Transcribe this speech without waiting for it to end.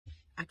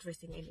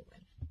addressing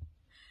anyone.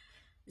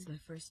 This is my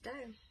first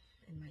time,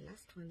 and my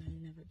last one.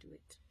 I'll never do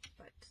it.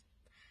 But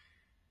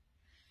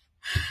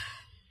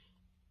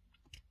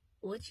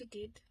what you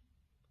did,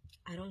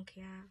 I don't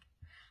care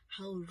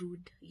how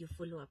rude your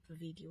follow-up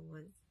video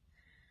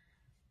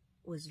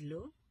was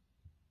low,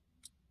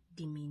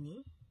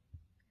 demeaning,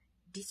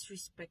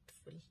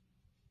 disrespectful,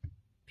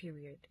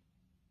 period.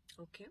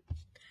 Okay?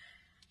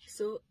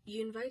 So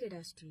you invited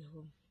us to your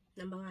home.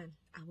 Number one,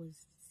 I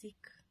was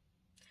sick.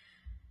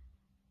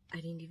 I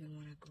didn't even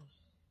want to go.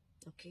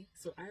 Okay?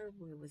 So our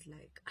boy was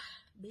like,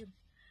 babe,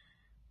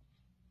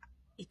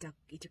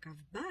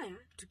 itakavibaya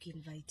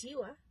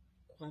tukiinvitiwa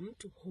kwa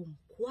mtu home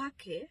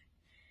kwake,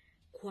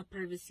 kwa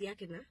privacy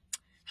yake, na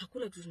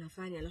hakuna kitu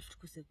tunafanya alafu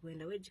tukose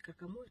kuenda, wewe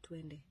jikakamua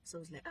tuende. So I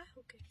was like,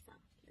 okay,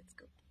 fine, let's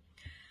go.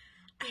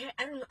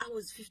 I don't know, I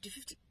was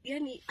 50-50.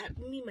 Yani,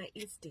 my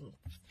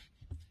instincts,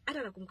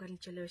 hata nakumbuka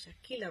nichelewesha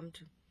kila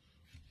mtu,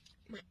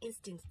 my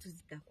instincts tu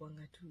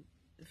zikakuanga tu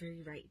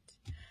very right.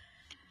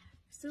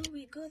 So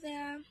we go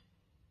there.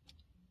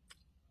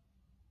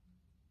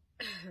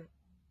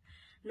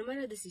 No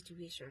matter the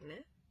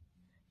situation,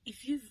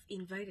 if you've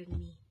invited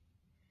me,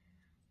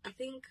 I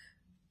think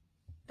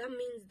that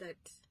means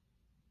that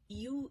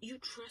you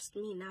trust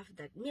me enough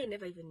that I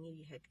never even knew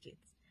you had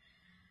kids,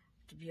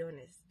 to be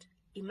honest.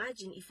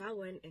 Imagine if I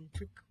went and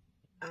took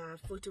a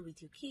photo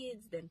with your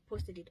kids, then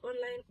posted it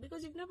online,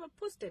 because you've never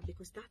posted,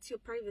 because that's your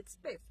private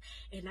space,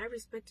 and I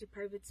respect your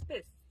private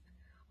space,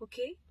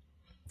 okay?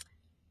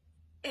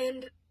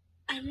 And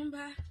I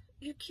remember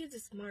your kids are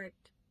smart,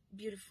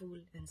 beautiful,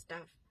 and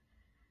stuff.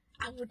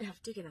 I would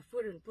have taken a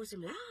photo and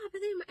posted, like,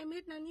 but then I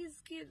met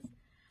Nani's kids.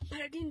 But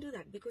I didn't do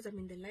that because I'm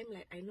in the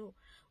limelight. I know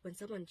when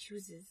someone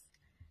chooses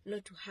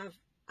not to have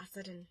a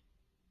certain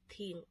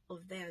thing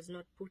of theirs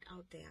not put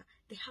out there,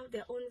 they have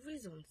their own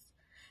reasons.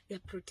 They're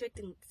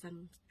protecting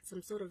some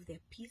sort of their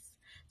peace.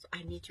 So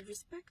I need to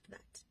respect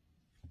that.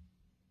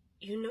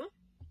 You know?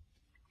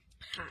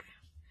 Hi.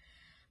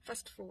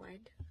 Fast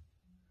forward.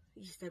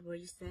 You said what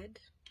you said,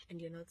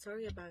 and you're not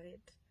sorry about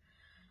it.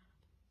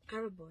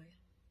 Arrowboy.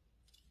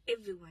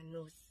 Everyone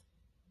knows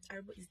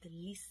Arrowboy is the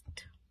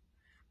least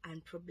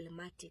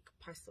unproblematic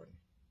person.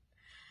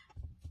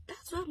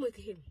 That's wrong with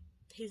him.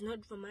 He's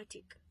not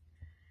dramatic.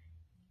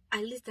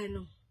 At least I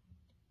know.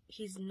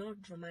 He's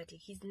not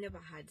dramatic. He's never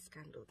had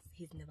scandals.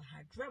 He's never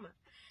had drama.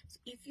 So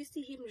if you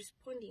see him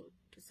responding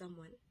to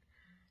someone,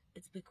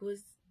 it's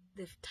because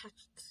they've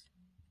touched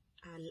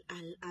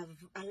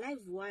a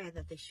live wire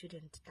that they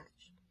shouldn't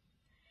touch.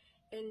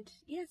 And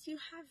yes, you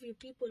have your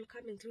people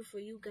coming through for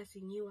you,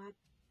 gassing you up.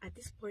 At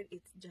this point,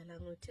 it's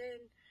Jalango 10,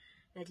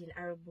 Nadia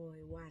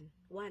Arrowboy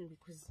 1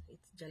 because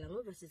it's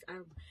Jalango versus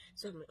Arrowboy.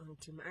 So I'm on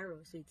Team Arrow,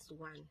 so it's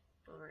 1.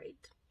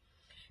 Alright?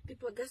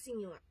 People are gassing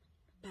you up.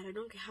 But I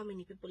don't care how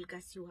many people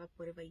gas you up.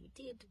 Whatever you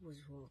did was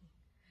wrong.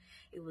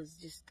 It was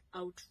just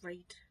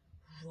outright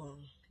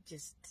wrong.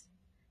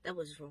 That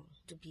was wrong,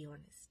 to be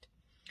honest.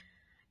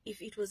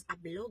 If it was a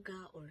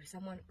blogger or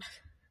someone,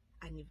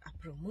 a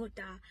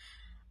promoter,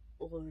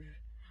 or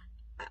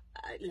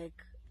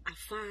like a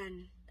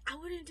fan, I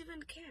wouldn't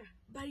even care.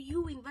 But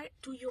you invite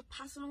to your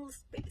personal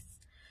space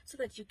so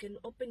that you can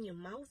open your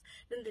mouth.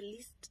 Then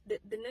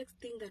the next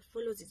thing that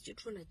follows is you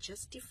trying to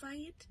justify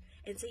it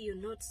and say you're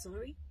not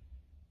sorry.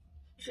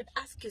 You should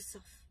ask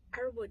yourself.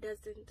 Arrowboy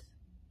doesn't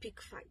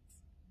pick fights,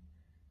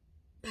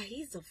 but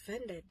he's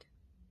offended.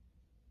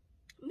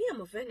 Me, I'm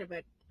offended,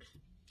 but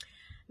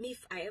me,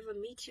 if I ever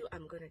meet you,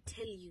 I'm gonna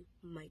tell you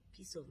my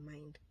peace of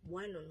mind,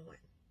 one-on-one.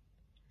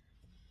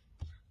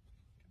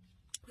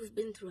 We've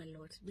been through a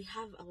lot. We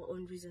have our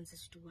own reasons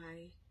as to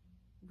why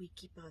we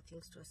keep our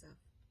things to ourselves.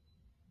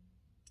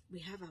 We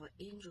have our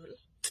angel.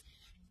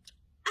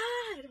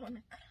 I don't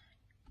wanna cry.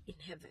 In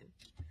heaven.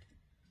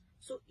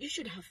 So you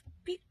should have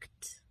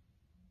picked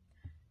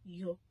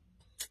your.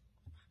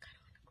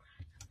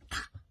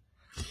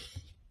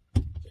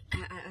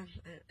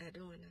 I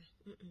don't wanna.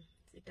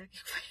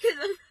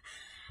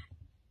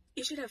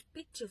 You should have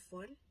picked your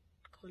phone,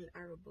 called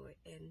Arrowboy,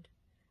 and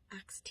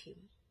asked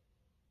him,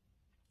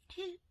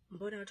 hey,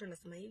 mbona watu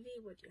wanasema hivi?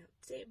 What do you have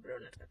to say, bro?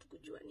 Nataka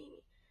tukujua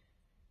nini?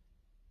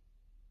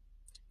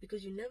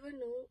 Because you never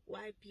know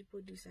why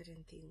people do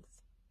certain things.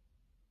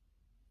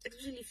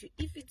 Especially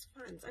if it's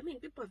fans. I mean,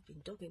 people have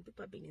been talking,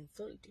 people have been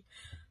insulting,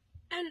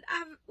 and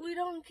we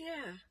don't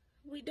care.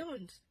 We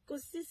don't,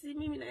 because sisi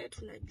mimi na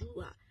yetu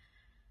tunajua.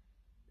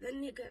 That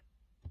nigga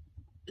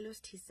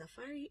lost his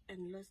safari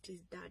and lost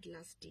his dad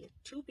last year.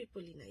 2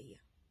 people in a year.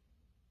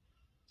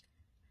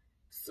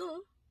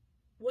 So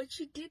what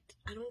you did,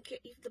 I don't care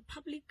if the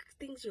public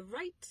thinks you're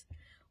right,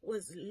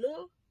 was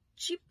low,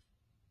 cheap.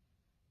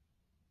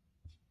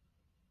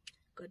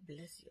 God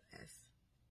bless your ass.